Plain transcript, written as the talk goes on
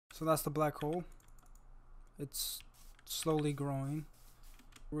So that's the black hole. It's slowly growing.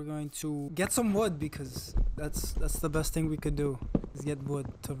 We're going to get some wood because that's the best thing we could do is get wood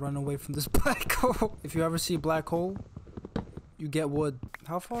to run away from this black hole. If you ever see a black hole, you get wood.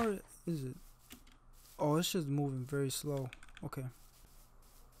 How far is it? Oh, it's just moving very slow. Okay.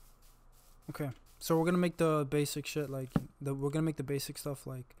 Okay. So we're gonna make the basic shit like we're gonna make the basic stuff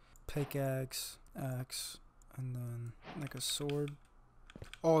like pickaxe, axe, and then like a sword.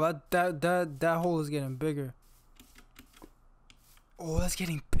 Oh, that hole is getting bigger. Oh, that's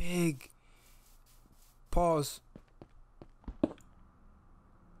getting big. Pause. Okay,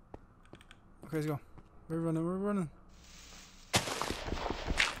 let's go. We're running. We're running.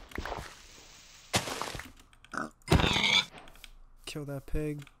 Kill that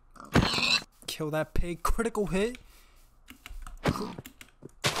pig. Kill that pig. Critical hit.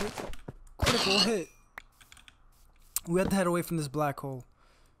 Critical hit. We have to head away from this black hole.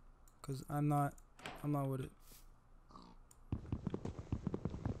 Cause I'm not with it.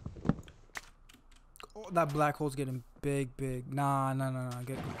 Oh, that black hole's getting big. Nah.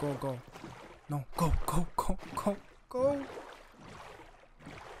 Go. No, go. Come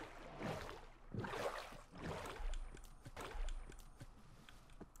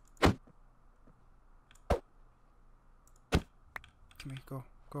here,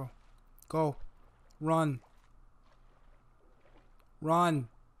 go. Run.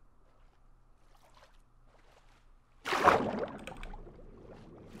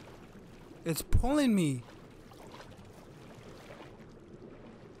 It's pulling me.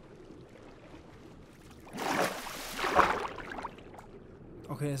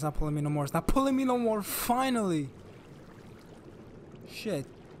 Okay, it's not pulling me no more. Finally. Shit.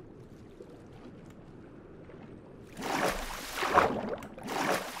 I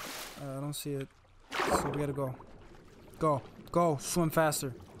don't see it. So we gotta go. Go. Swim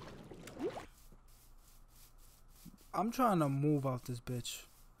faster. I'm trying to move out this bitch.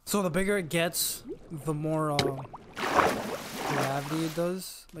 So the bigger it gets, the more gravity it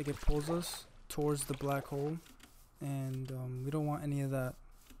does. Like it pulls us towards the black hole. And we don't want any of that.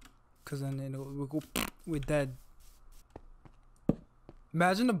 Cause then we're dead.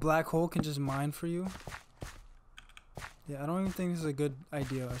 Imagine a black hole can just mine for you. Yeah, I don't even think this is a good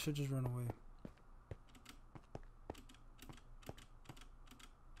idea. I should just run away.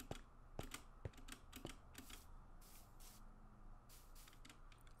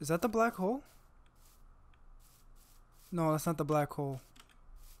 Is that the black hole? No, that's not the black hole.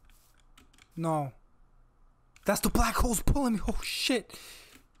 No. That's the black hole's pulling me. Oh shit.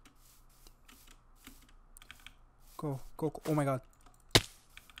 Go. Oh my god.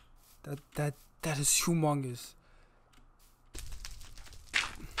 That is humongous.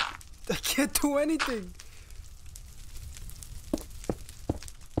 I can't do anything.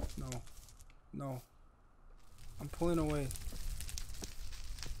 No. I'm pulling away.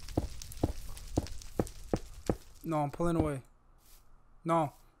 No, I'm pulling away.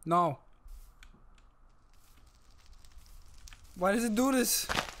 No. Why does it do this?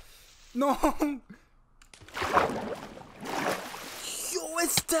 No. Yo,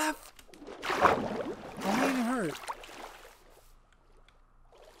 it's death. I'm not even hurt.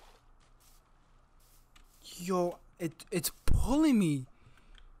 Yo, it's pulling me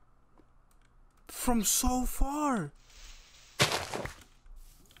from so far.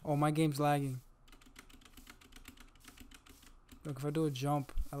 Oh, my game's lagging. Look, if I do a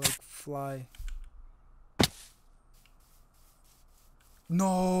jump, I like fly.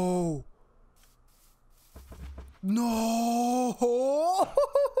 No.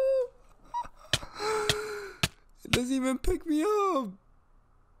 It doesn't even pick me up.